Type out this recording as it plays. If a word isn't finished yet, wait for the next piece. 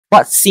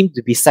what seemed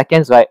to be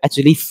seconds, right,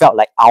 actually felt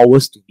like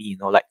hours to me,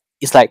 like,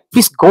 it's like,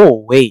 please go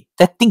away.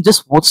 That thing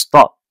just won't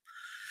stop.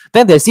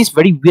 Then there's this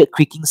very weird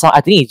creaking sound.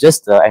 I think it's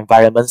just the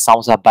environment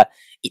sounds, but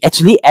it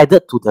actually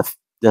added to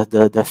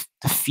the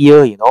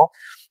fear,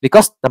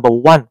 because number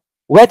one,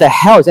 where the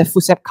hell is that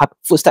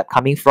footstep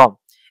coming from?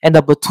 And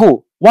number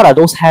two, what are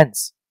those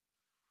hands?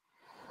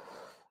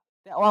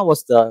 That one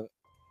was the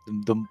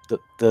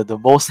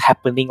most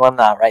happening one,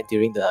 right,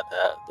 during the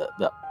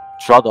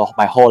throughout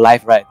my whole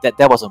life, right?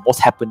 That was the most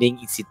happening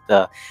in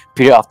the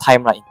period of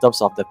time, right, in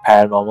terms of the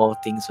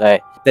paranormal things,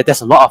 right? There's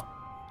a lot of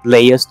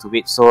layers to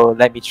it, so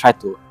let me try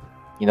to,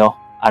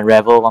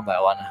 unravel one by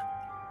one. I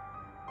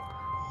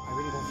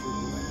really don't feel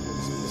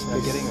good. It's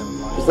like getting a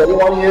vibe. Is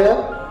anyone here?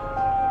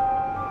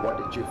 What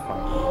did you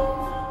find?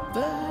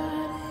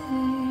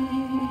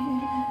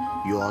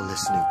 You are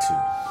listening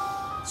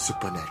to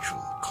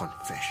Supernatural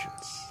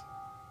Confessions.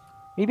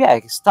 Maybe I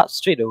start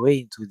straight away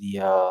into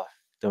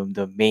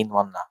the main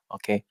one,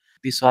 okay?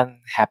 This one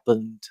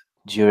happened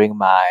during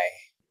my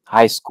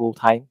high school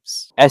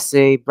times. As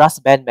a brass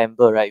band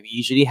member, right, we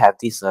usually have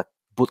these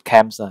boot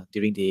camps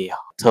during the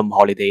term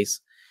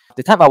holidays. At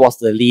the time, I was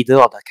the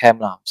leader of the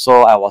camp,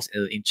 so I was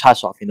in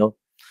charge of,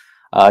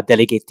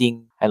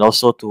 delegating and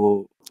also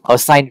to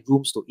assign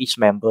rooms to each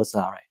members,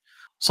 right?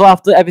 So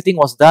after everything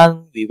was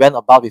done, we went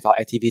about with our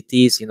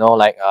activities,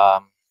 like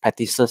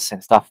practices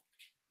and stuff.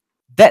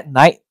 That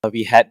night,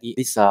 we had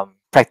this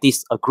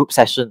practice, a group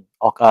session,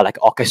 or like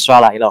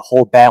orchestra, the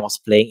whole band was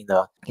playing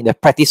in the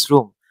practice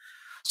room.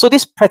 So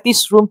this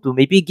practice room, to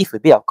maybe give a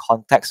bit of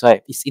context,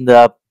 right, is in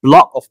the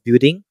block of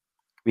building,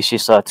 which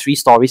is 3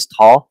 stories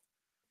tall.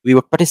 We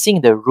were practicing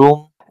in the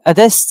room, and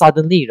then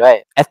suddenly,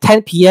 right, at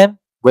 10 p.m.,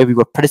 where we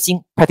were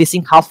practicing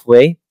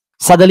halfway,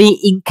 suddenly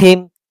in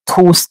came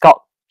 2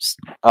 scout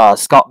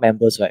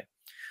members, right,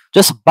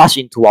 just barged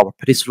into our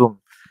practice room.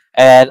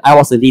 And I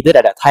was the leader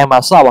at that time,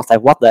 so I was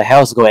like, what the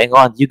hell is going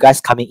on? You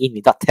guys coming in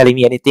without telling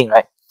me anything,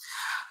 right?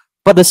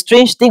 But the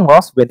strange thing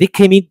was, when they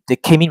came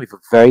in with a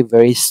very,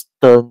 very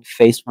stern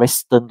face, very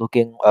stern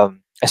looking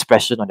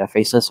expression on their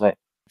faces, right?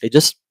 They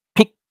just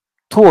picked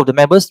 2 of the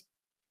members,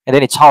 and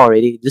then they chow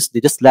already.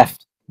 They just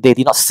left. They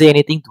did not say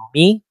anything to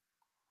me,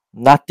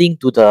 nothing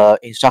to the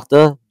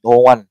instructor, no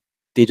one.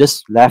 They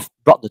just left,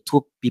 brought the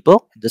 2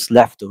 people, and just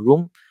left the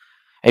room,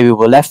 and we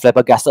were left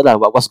flabbergasted like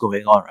what's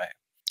going on, right?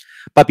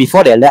 But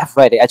before they left,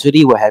 right,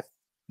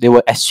 they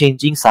were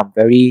exchanging some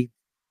very,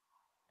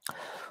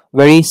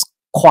 very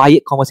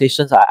quiet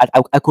conversations.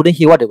 I couldn't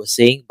hear what they were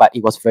saying, but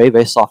it was very,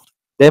 very soft.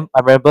 Then I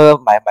remember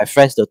my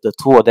friends, the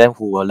 2 of them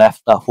who were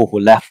left, who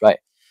left, right,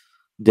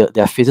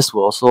 their faces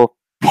were also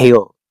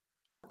pale.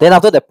 Then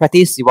after the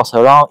practice, it was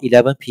around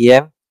 11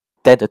 p.m.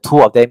 Then the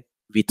 2 of them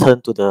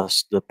returned to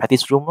the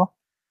practice room.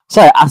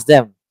 So I asked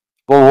them,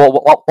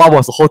 what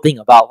was the whole thing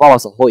about? What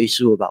was the whole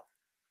issue about?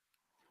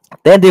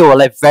 Then they were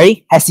like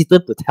very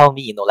hesitant to tell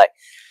me,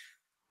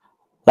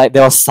 like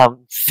there was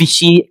some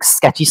fishy,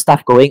 sketchy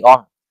stuff going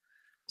on.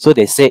 So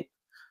they said,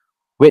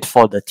 wait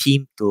for the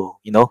team to,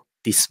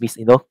 dismiss,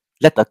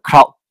 let the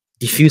crowd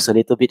diffuse a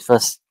little bit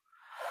first.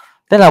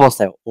 Then I was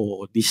like,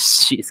 oh,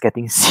 this shit is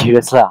getting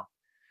serious lah.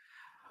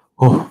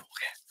 Oh,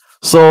 okay.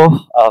 So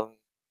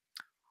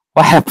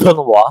what happened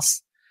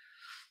was,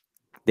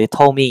 they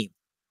told me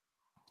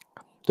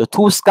the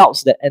 2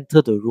 scouts that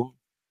entered the room,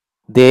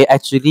 they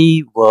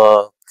actually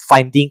were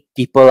finding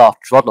people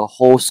throughout the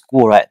whole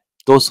school, right?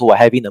 Those who were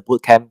having a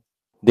boot camp,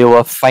 they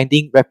were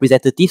finding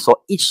representatives for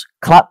each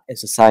club and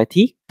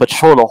society,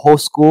 patrol the whole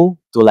school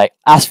to like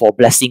ask for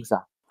blessings.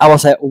 I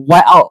was like,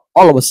 why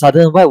all of a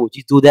sudden, why would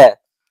you do that?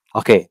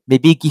 Okay,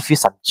 maybe give you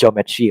some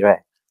geometry, right?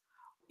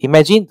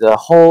 Imagine the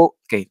whole,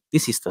 okay,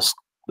 this is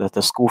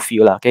the school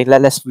field. Okay,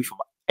 let's view from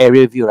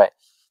aerial view, right?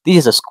 This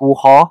is a school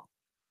hall.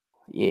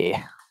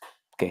 Yeah.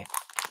 Okay.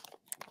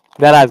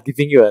 Then I'm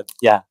giving you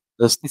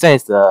this one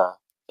is the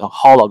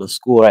hall of the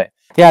school, right?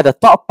 Yeah, the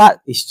top part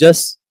is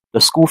just the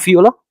school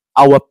field.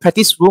 Our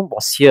practice room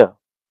was here.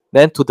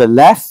 Then to the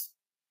left,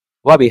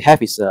 what we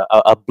have is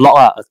a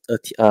block,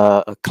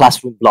 a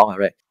classroom block,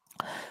 right?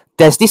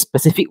 There's this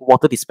specific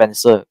water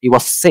dispenser. It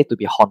was said to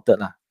be haunted.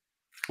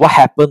 What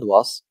happened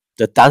was,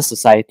 the dance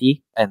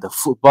society and the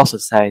football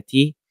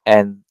society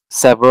and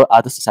several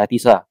other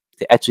societies,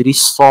 they actually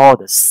saw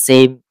the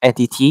same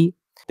entity.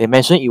 They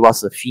mentioned it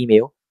was a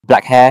female,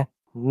 black hair,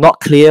 not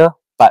clear,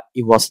 but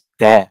it was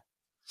there,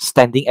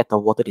 standing at the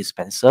water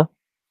dispenser.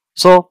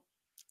 So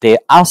they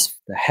asked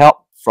the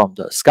help from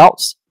the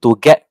scouts to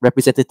get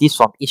representatives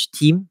from each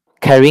team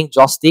carrying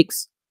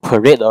joysticks,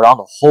 parade around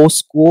the whole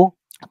school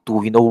to,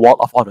 ward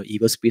off all the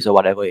evil spirits or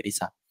whatever it is.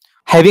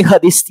 Having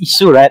heard this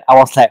issue, right, I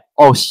was like,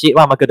 oh shit,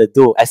 what am I going to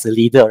do as a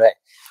leader, right?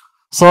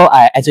 So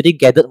I actually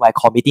gathered my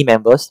committee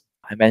members.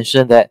 I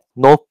mentioned that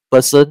no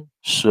person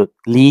should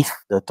leave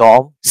the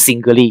dorm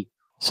singly.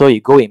 So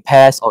you go in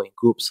pairs or in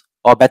groups.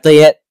 Or better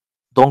yet,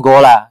 don't go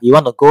lah. You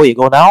want to go, you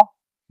go now.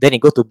 Then you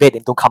go to bed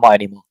and don't come out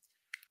anymore.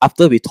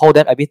 After we told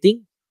them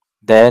everything,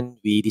 then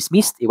we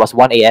dismissed. It was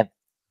 1 a.m.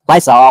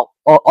 Lights are out.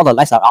 All the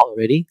lights are out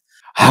already.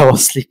 I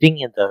was sleeping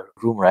in the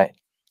room, right?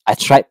 I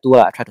tried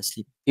to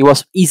sleep. It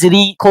was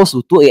easily close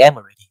to 2 a.m.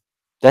 already.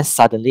 Then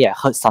suddenly I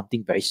heard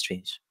something very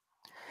strange.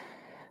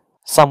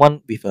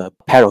 Someone with a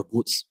pair of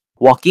boots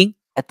walking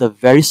at a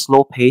very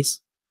slow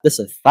pace. There's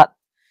a thud,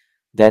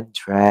 then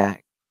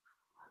drag,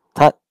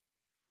 thud,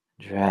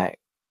 drag,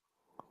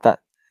 thud,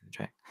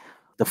 drag.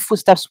 The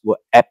footsteps were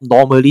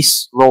abnormally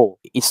slow.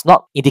 It's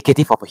not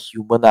indicative of a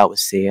human, I would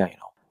say,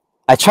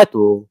 I tried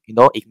to,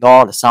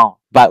 ignore the sound.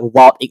 But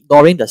while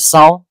ignoring the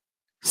sound,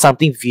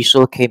 something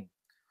visual came.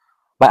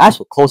 My eyes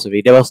were closed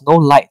already. There was no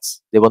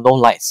lights. There were no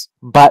lights.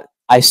 But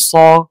I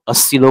saw a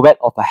silhouette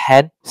of a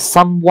hand,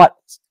 somewhat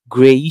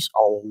grayish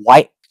or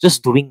white,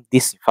 just doing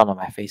this in front of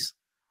my face.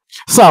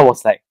 So I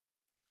was like,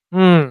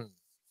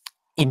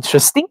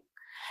 interesting.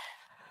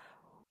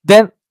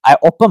 Then I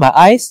opened my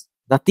eyes,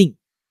 nothing.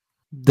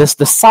 The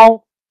sound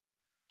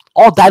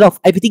all died off,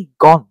 everything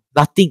gone,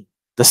 nothing.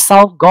 The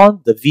sound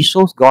gone, the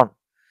visuals gone.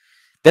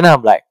 Then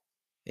I'm like,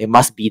 it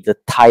must be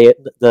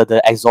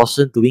the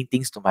exhaustion doing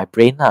things to my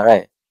brain,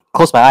 right?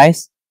 Close my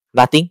eyes,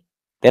 nothing.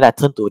 Then I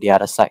turn to the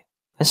other side.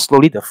 And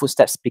slowly the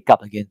footsteps pick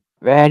up again.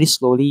 Very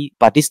slowly,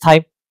 but this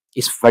time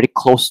it's very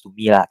close to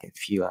me, I can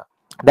feel.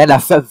 Then I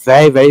felt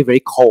very, very,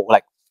 very cold.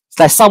 Like it's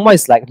like someone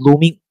is like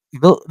looming,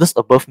 just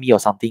above me or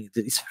something.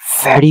 It's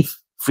very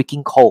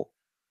freaking cold.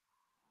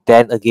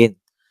 Then again,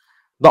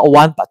 not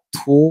one but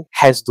two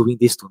hands doing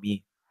this to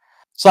me.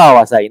 So I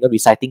was like,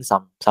 reciting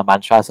some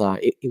mantras.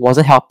 It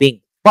wasn't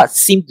helping. What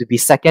seemed to be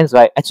seconds,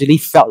 right, actually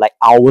felt like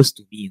hours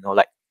to me.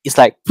 Like it's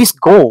like, please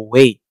go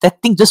away.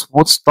 That thing just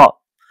won't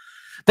stop.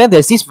 Then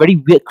there's this very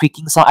weird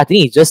creaking sound. I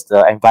think it's just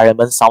the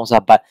environment sounds,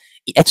 but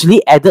it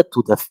actually added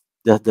to the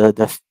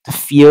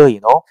fear,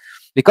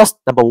 because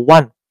number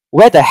one,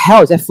 where the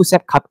hell is that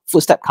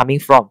footstep coming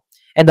from?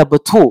 And number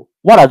two,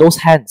 what are those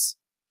hands?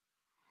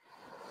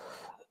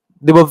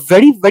 They were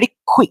very, very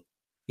quick,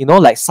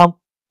 like some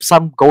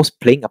ghost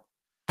pulling a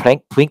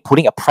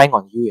prank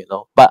on you,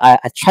 But I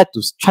tried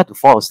to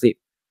fall asleep,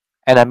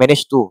 and I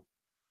managed to.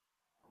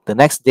 The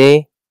next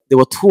day, there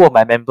were two of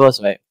my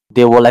members, right?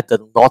 They were like the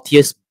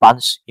naughtiest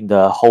bunch in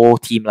the whole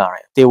team,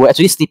 right? They were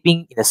actually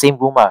sleeping in the same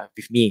room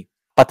with me.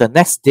 But the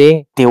next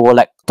day, they were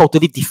like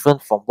totally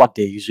different from what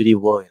they usually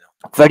were,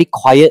 Very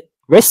quiet,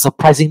 very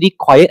surprisingly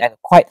quiet and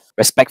quite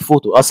respectful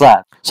to us. So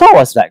I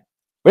was like,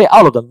 very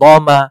out of the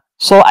norm.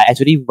 So I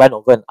actually went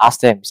over and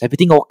asked them, is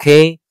everything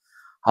okay?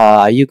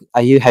 Are you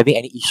having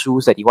any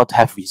issues that you want to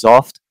have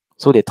resolved?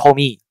 So they told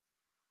me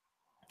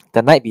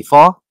the night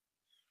before,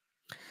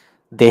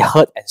 they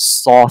heard and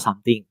saw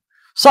something.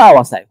 So I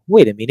was like,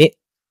 wait a minute.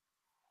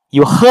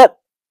 You heard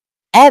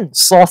and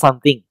saw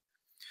something.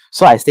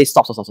 So I said,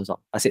 stop.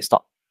 I said,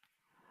 stop.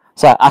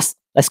 So I asked,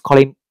 let's call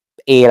him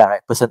A,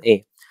 right? Person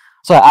A.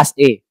 So I asked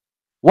A,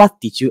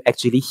 what did you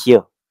actually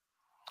hear?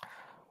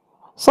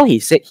 So he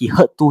said he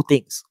heard two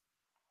things.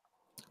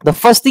 The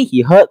first thing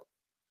he heard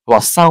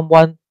was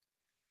someone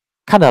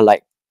kind of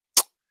like,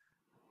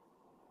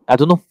 I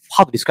don't know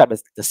how to describe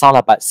the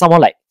sound, but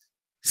someone like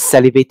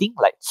salivating,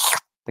 like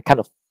the kind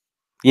of,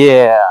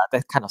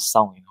 that kind of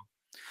sound,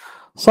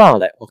 So I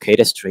was like, okay,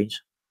 that's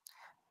strange.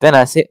 Then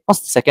I said, what's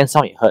the second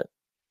sound you heard?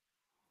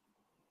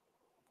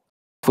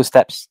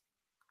 Footsteps.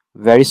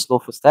 Very slow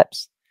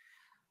footsteps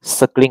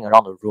circling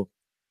around the room.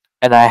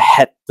 And I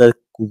had the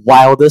second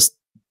wildest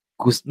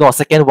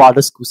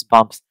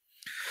goosebumps.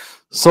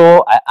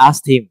 So I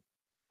asked him,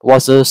 were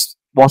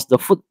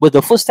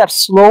the footsteps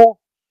slow,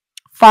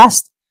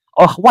 fast,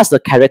 or what's the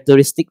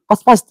characteristic?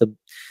 What's the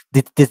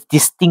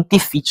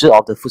distinctive feature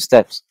of the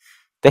footsteps?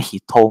 Then he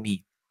told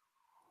me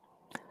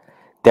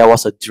there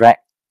was a drag.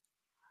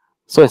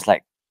 So it's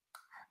like,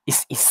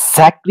 it's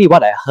exactly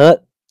what I heard.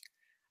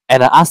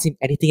 And I asked him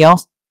anything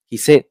else. He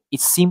said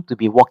it seemed to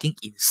be walking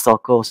in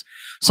circles.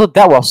 So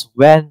that was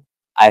when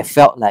I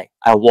felt like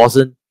I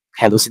wasn't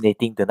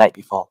hallucinating the night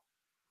before.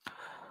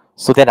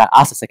 So then I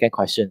asked the second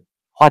question,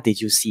 what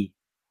did you see?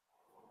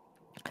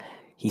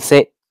 He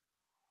said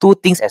two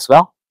things as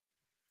well.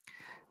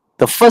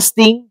 The first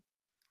thing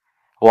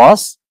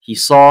was he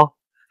saw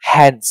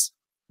hands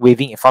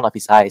waving in front of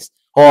his eyes.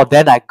 Oh,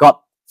 then I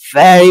got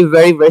very,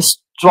 very, very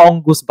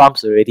strong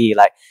goosebumps already.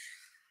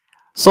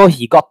 So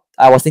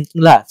I was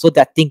thinking so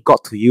that thing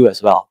got to you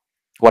as well.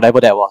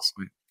 Whatever that was.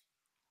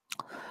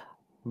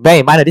 Bear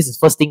in mind that this is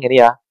first thing,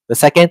 the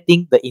second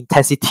thing, the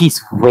intensity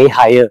is way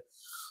higher.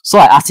 So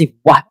I asked him,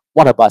 what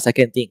about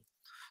second thing?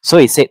 So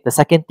he said the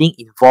second thing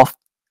involved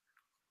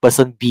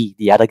person B,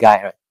 the other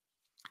guy, right?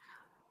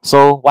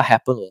 So what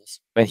happened was,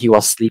 when he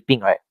was sleeping,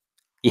 right,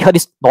 he heard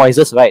these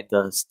noises, right,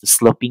 the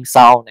slurping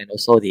sound and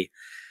also the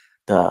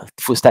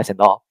footsteps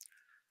and all.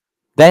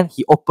 Then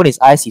he opened his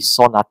eyes, he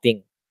saw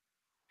nothing.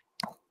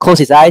 Closed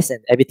his eyes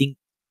and everything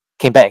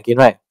came back again,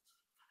 right?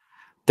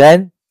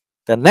 Then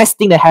the next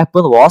thing that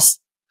happened was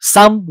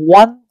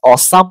someone or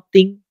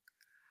something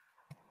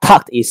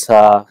tugged his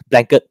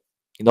blanket,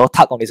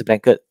 tugged on his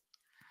blanket.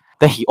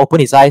 Then he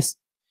opened his eyes.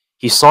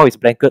 He saw his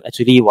blanket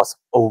actually was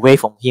away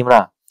from him.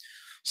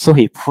 So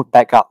he put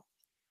back up,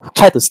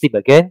 tried to sleep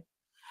again.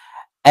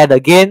 And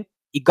again,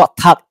 it got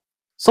tugged.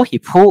 So he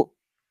pulled.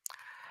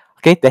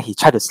 Okay, then he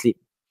tried to sleep.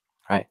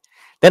 Right.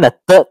 Then the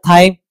third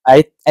time,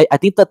 I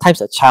think third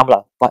time's a charm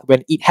lah. But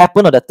when it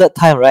happened on the third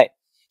time, right,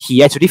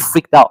 he actually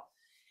freaked out.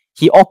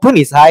 He opened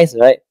his eyes,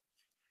 right?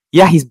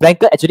 Yeah, his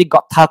blanket actually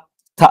got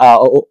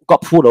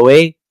pulled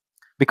away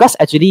because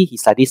actually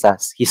he's like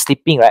this. He's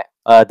sleeping, right?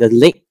 The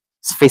leg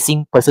is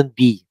facing person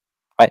B,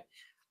 right?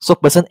 So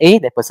person A,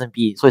 then person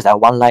B. So it's like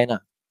one line.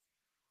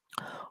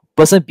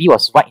 Person B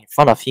was right in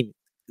front of him,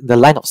 the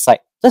line of sight,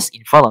 just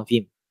in front of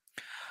him.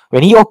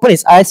 When he opened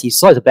his eyes, he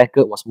saw his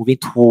blanket was moving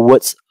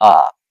towards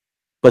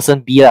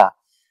person B.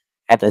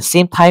 At the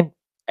same time,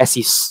 as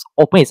he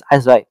opened his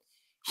eyes, right,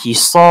 he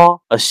saw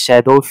a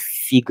shadow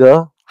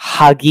figure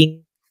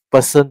hugging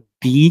person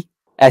B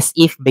as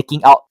if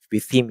making out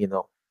with him,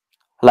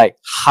 like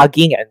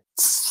hugging and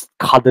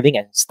cuddling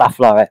and stuff,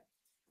 right?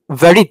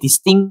 Very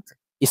distinct.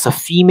 It's a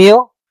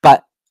female,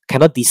 but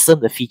cannot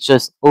discern the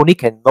features. Only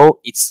can know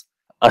it's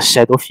a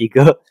shadow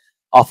figure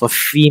of a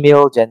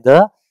female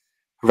gender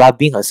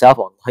rubbing herself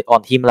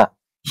on him.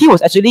 He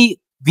was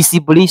actually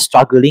visibly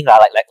struggling,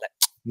 like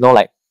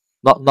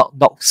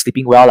not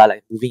sleeping well,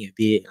 like moving a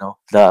bit,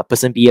 the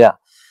person B.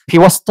 He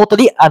was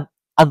totally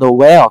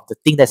unaware of the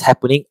thing that's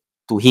happening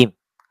to him.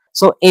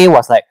 So A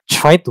was like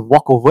trying to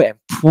walk over and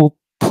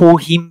pull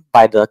him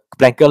by the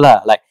blanket,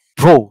 like,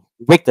 bro,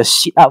 wake the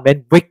shit up,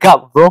 man, wake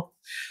up, bro.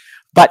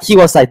 But he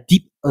was like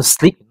deep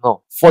asleep,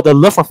 For the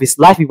love of his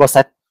life, he was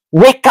like,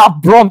 wake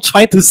up, bro, I'm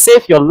trying to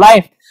save your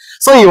life.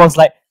 So he was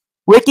like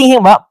waking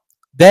him up.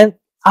 Then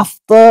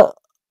after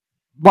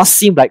what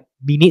seemed like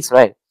minutes,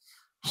 right,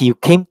 he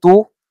came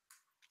to.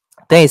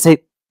 Then he said,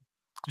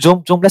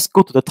 Jom, let's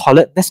go to the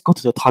toilet. Let's go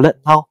to the toilet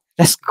now.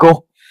 Let's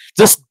go.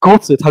 Just go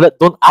to the toilet.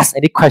 Don't ask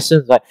any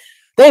questions, right?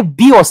 Then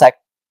B was like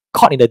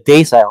caught in the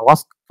daze, right?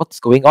 What's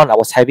going on? I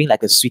was having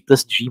like the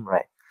sweetest dream,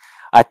 right?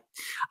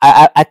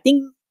 I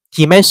think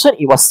he mentioned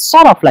it was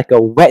sort of like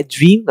a wet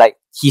dream, like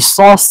he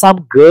saw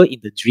some girl in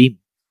the dream.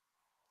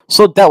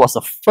 So that was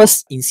the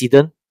first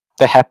incident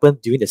that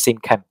happened during the same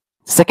camp.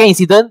 Second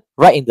incident,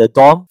 right in the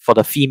dorm for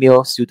the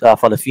female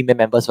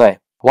members, right?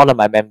 One of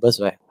my members,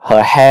 right?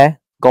 Her hair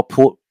got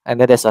pulled, and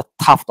then there's a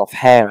tuft of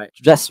hair, right?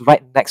 Just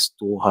right next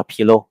to her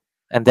pillow.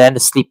 And then the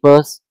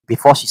slippers,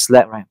 before she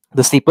slept, right?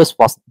 The slippers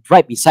was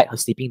right beside her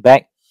sleeping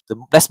bag. The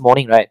next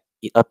morning, right?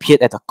 It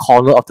appeared at the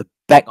corner of the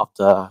back of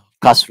the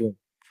classroom.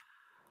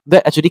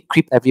 That actually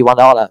creeped everyone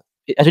out.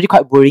 It's actually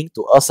quite worrying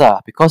to us,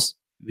 because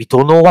we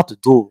don't know what to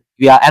do.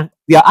 We are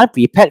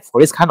unprepared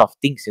for this kind of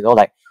things,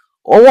 like,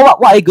 oh,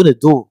 what are you gonna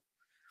do?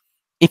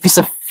 If it's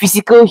a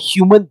physical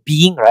human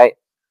being, right?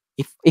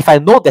 If I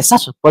know there's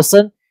such a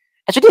person,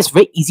 actually it's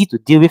very easy to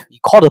deal with. You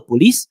call the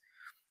police,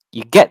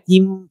 you get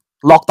him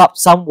locked up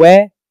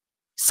somewhere,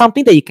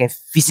 something that you can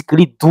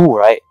physically do,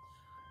 right?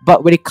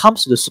 But when it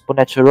comes to the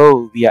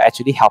supernatural, we are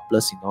actually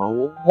helpless,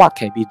 What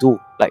can we do?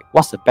 Like,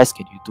 what's the best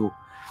can you do?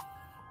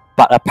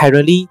 But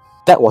apparently,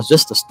 that was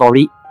just a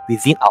story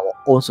within our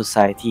own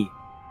society.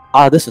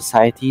 Other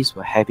societies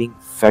were having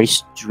very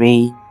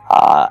strange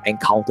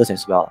encounters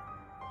as well.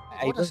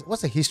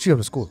 What's the history of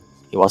the school?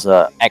 It was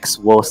a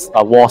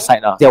war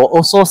site. There were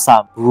also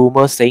some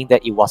rumors saying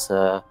that it was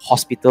a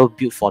hospital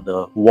built for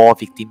the war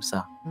victims.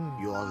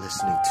 You are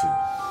listening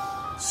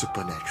to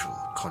Supernatural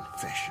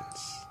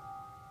Confessions.